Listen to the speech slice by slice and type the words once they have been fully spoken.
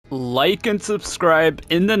Like and subscribe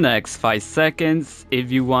in the next 5 seconds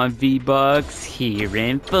if you want V-Bucks here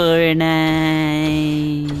in Fortnite.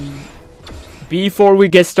 Before we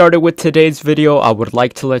get started with today's video, I would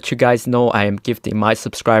like to let you guys know I am gifting my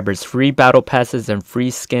subscribers free battle passes and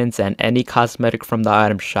free skins and any cosmetic from the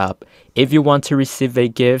item shop. If you want to receive a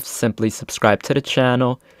gift, simply subscribe to the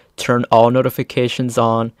channel, turn all notifications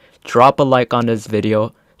on, drop a like on this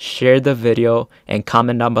video, share the video, and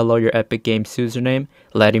comment down below your Epic Games username,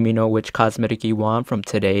 letting me know which cosmetic you want from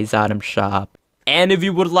today's item shop. And if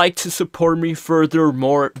you would like to support me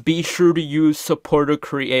furthermore, be sure to use supporter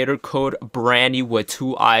creator code Branny with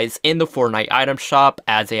 2 eyes in the Fortnite item shop,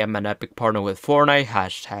 as I am an Epic partner with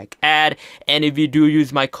Fortnite, #ad. And if you do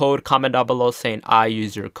use my code, comment down below saying I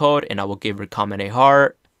use your code and I will give your comment a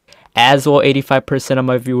heart. As well, 85% of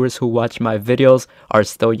my viewers who watch my videos are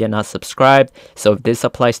still yet not subscribed, so if this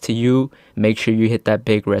applies to you, make sure you hit that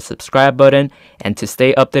big red subscribe button. And to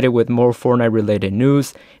stay updated with more Fortnite related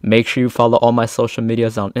news, make sure you follow all my social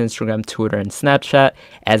medias on Instagram, Twitter, and Snapchat,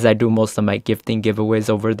 as I do most of my gifting giveaways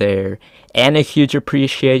over there. And a huge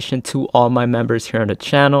appreciation to all my members here on the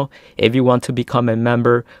channel. If you want to become a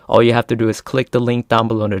member, all you have to do is click the link down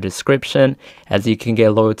below in the description, as you can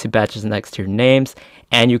get loyalty badges next to your names,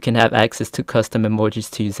 and you can have access to custom emojis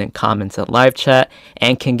to use in comments and live chat,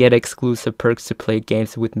 and can get exclusive perks to play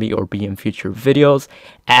games with me or be in future videos.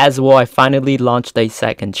 As well, I finally launched a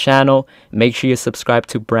second channel. Make sure you subscribe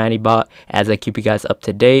to BrannyBot, as I keep you guys up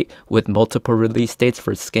to date with multiple release dates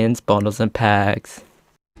for skins, bundles, and packs.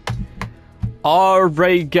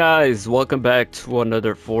 Alright guys, welcome back to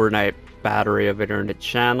another Fortnite battery of it on the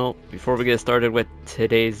channel. Before we get started with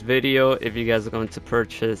today's video, if you guys are going to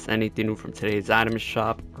purchase anything new from today's item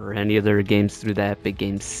shop or any other games through the Epic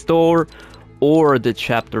Games store or the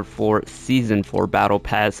Chapter 4 Season 4 Battle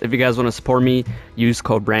Pass, if you guys want to support me, use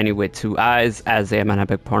code Branny with 2 eyes, as I am an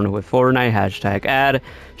Epic partner with Fortnite, #ad.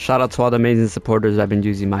 Shout out to all the amazing supporters that have been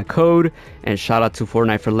using my code, and shout out to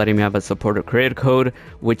Fortnite for letting me have a supporter creator code,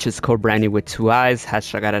 which is code Branny with 2 eyes, #ad,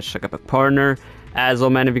 #epic partner. As well,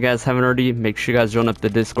 man, if you guys haven't already, make sure you guys join up the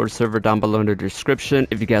Discord server down below in the description.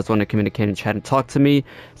 If you guys want to communicate and chat and talk to me,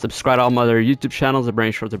 subscribe to all my other YouTube channels, the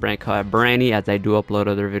Brain Short, the Brain called Branny, as I do upload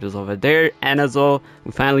other videos over there. And as well,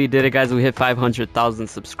 we finally did it, guys. We hit 500,000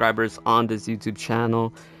 subscribers on this YouTube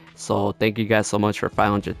channel. So thank you guys so much for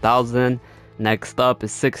 500,000. Next up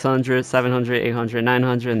is 600, 700, 800,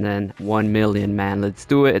 900, and then 1 million, man. Let's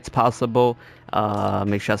do it. It's possible.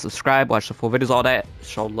 Make sure to subscribe, watch the full videos, all that.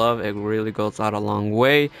 Show love. It really goes out a long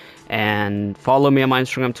way. And follow me on my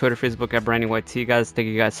Instagram, Twitter, Facebook at BrannyYT, guys. Thank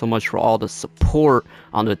you guys so much for all the support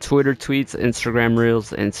on the Twitter tweets, Instagram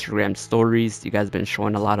reels, Instagram stories. You guys have been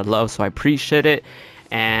showing a lot of love, so I appreciate it.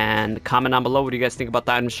 And comment down below what do you guys think about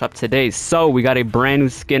the item shop today. So we got a brand new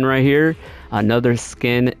skin right here, another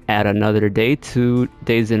skin at another day. 2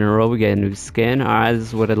 days in a row we get a new skin. Alright, this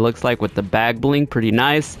is what it looks like with the bag bling, pretty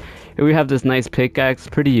nice. Here we have this nice pickaxe,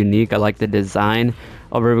 pretty unique. I like the design.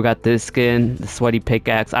 Over here we got this skin, the sweaty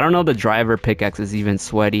pickaxe. I don't know if the driver pickaxe is even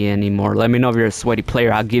sweaty anymore. Let me know if you're a sweaty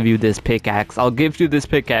player. I'll give you this pickaxe. I'll give you this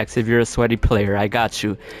pickaxe if you're a sweaty player. I got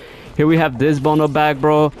you. Here we have this bundle bag,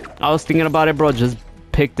 bro. I was thinking about it, bro. Just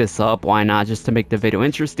pick this up. Why not? Just to make the video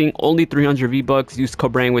interesting. Only 300 V-Bucks. Use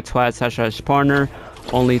code Brain with twice #partner.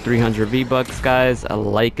 Only 300 V-Bucks, guys. A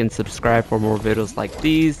like and subscribe for more videos like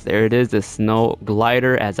these. There it is, the snow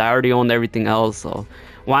glider, as I already owned everything else, so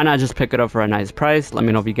why not just pick it up for a nice price? Let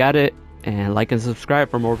me know if you got it, and like and subscribe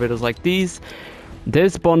for more videos like these.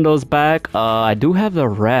 This bundle's back. I do have the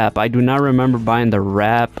wrap. I do not remember buying the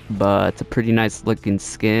wrap, but it's a pretty nice looking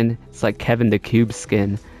skin. It's like Kevin the Cube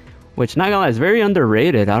skin, which, not gonna lie, is very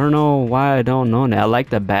underrated. I don't know why I don't know that. I like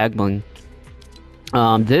the bag bling.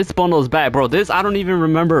 This bundle's back, bro. This I don't even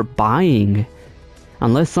remember buying,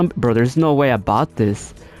 unless bro, there's no way I bought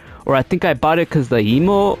this, or I think I bought it because the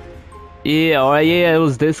emo, yeah, it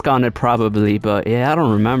was discounted probably, but yeah, I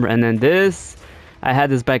don't remember. And then this, I had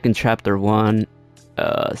this back in Chapter 1.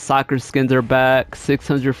 Soccer skins are back.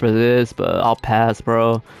 600 for this, but I'll pass,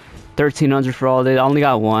 bro. 1300 for all this. I only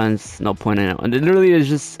got one, no point in it. And it literally is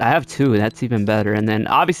just, I have 2, that's even better. And then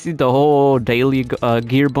obviously the whole daily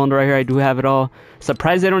gear bundle right here, I do have it all.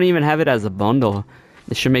 Surprised they don't even have it as a bundle.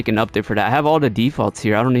 They should make an update for that. I have all the defaults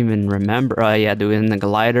here. I don't even remember. Yeah, do it in the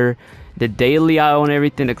glider. The daily, I own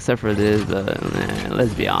everything except for this. Man,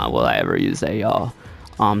 let's be honest, will I ever use that, y'all?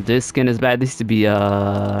 This skin is bad. This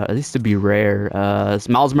used to be rare.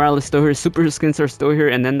 Miles Morales is still here. Super skins are still here.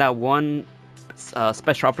 And then that one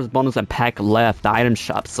special offers, bonus, and pack left, the item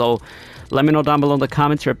shop. So let me know down below in the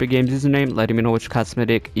comments your Epic Games username, letting me know which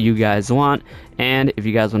cosmetic you guys want. And if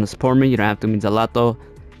you guys want to support me, you don't have to, means a lot though.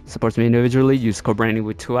 supports me individually. Use code branding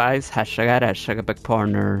with 2 eyes. Hashtag ad, hashtag back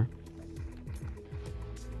partner.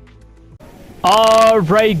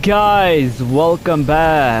 Alright guys, welcome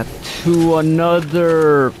back to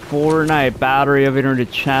another Fortnite battery of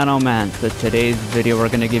internet channel, man. So today's video we're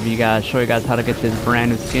gonna show you guys how to get this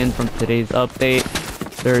brand new skin from today's update.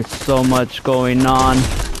 There's so much going on.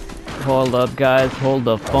 Hold up guys, hold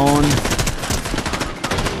the phone.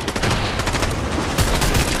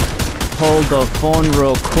 Hold the phone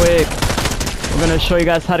real quick. We're gonna show you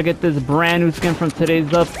guys how to get this brand new skin from today's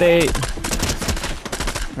update.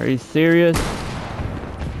 Are you serious?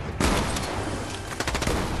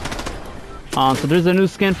 So there's a new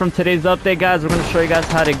skin from today's update, guys. We're gonna show you guys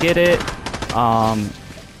how to get it.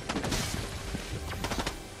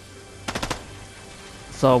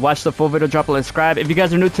 So watch the full video, drop a like, subscribe. If you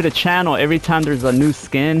guys are new to the channel, every time there's a new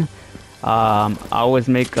skin, I always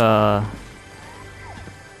make a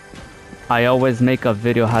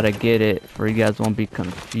video how to get it, for you guys won't be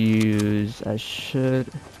confused. I should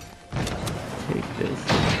take this.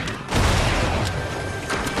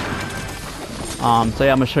 So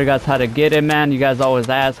yeah, I'm gonna show you guys how to get it, man. You guys always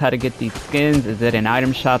ask how to get these skins. Is it an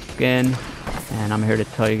item shop skin? And I'm here to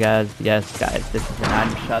tell you guys, yes guys, this is an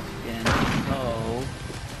item shop skin. So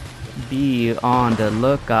be on the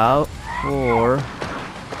lookout for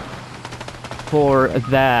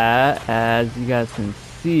that. As you guys can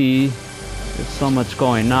see, there's so much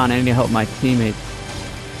going on. I need to help my teammates.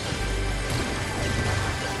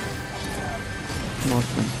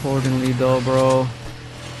 Most importantly though, bro,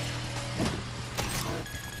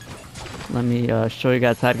 let me show you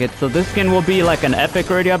guys how to get. So this skin will be like an epic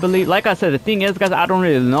rarity, I believe. Like I said, the thing is, guys, I don't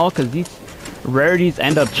really know because these rarities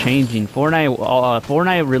end up changing.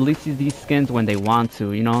 Fortnite releases these skins when they want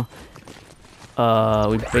to, you know.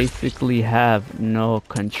 We basically have no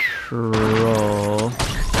control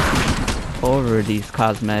over these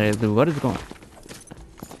cosmetics. Dude, what is going on?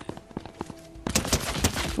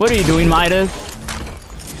 What are you doing, Midas?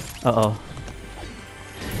 Uh-oh.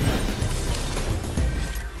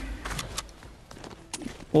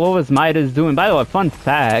 What was Midas doing? By the way, fun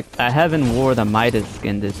fact, I haven't wore the Midas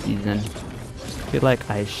skin this season. I feel like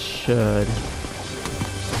I should.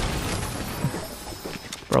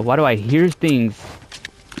 Bro, why do I hear things?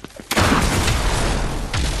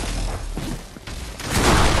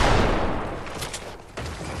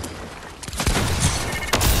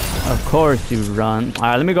 Of course you run.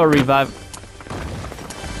 Alright, let me go revive.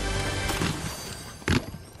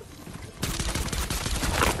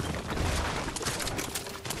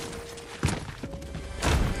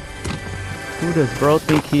 Who does bro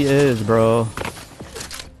think he is, bro?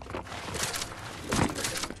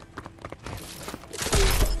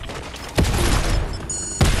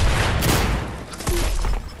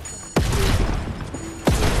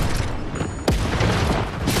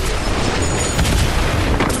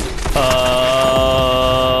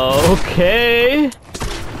 Okay.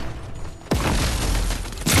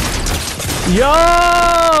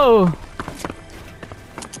 Yo!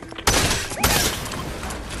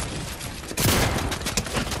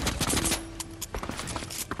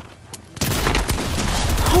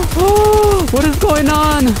 What is going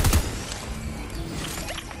on?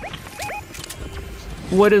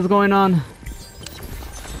 What is going on?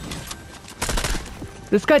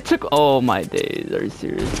 This guy took— oh my days, are you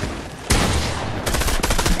serious?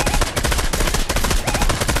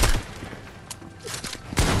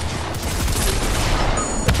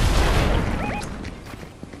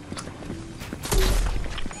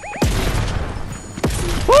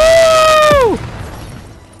 Woo!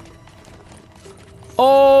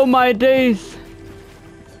 Oh my days.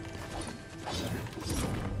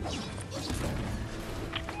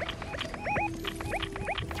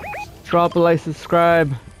 Drop a like,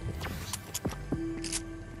 subscribe.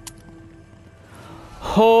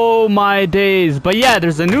 Oh my days. But yeah,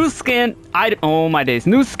 there's a new skin. Oh my days.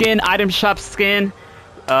 New skin, item shop skin.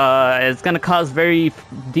 It's gonna cost very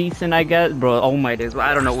decent, I guess. Bro, oh my days.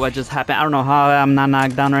 I don't know what just happened. I don't know how I'm not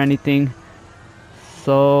knocked down or anything.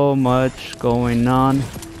 So much going on.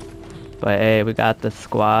 But hey, we got the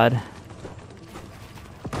squad.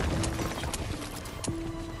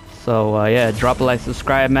 So yeah, drop a like,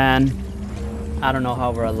 subscribe, man. I don't know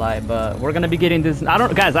how we're alive, but we're gonna be getting this.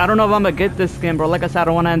 Guys, I don't know if I'm gonna get this skin, bro. Like I said, I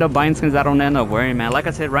don't want to end up buying skins I don't end up wearing, man. Like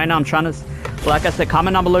I said, right now I'm trying to, like I said,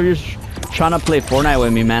 comment down below if you're trying to play Fortnite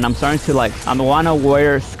with me, man. I'm starting to I want to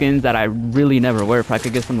wear skins that I really never wear if I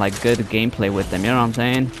could get some like good gameplay with them. You know what I'm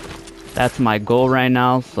saying? That's my goal right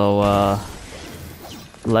now. So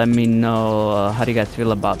let me know how do you guys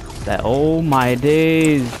feel about that. Oh my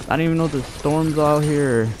days, I didn't even know the storm's out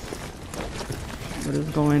here. What is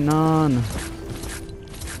going on?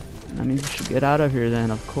 That means we should get out of here then,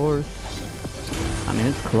 of course. I mean,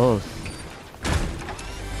 it's close.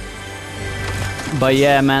 But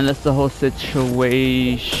yeah, man, that's the whole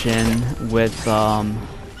situation with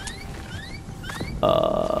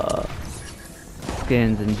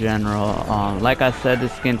skins in general. Like I said, the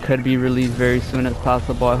skin could be released very soon as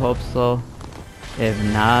possible. I hope so. If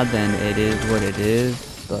not, then it is what it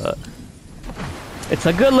is. But it's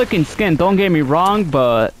a good looking skin, don't get me wrong,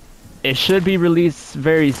 but it should be released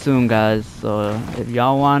very soon, guys. So if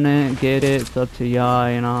y'all want it, get it. It's up to y'all,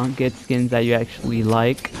 you know. Get skins that you actually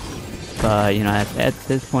like. But you know, at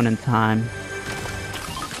this point in time,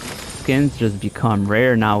 skins just become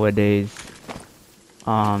rare nowadays.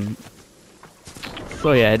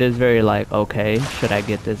 So yeah, it is very like, okay, should I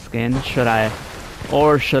get this skin? Should I,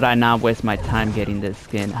 or should I not waste my time getting this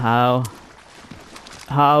skin? How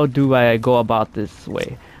do I go about this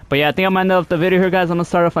way? But yeah, I think I'm gonna end up the video here, guys. I'm gonna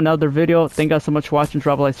start off another video. Thank you guys so much for watching.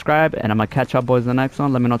 Drop a like, subscribe, and I'm gonna catch y'all boys in the next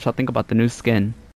one. Let me know what y'all think about the new skin.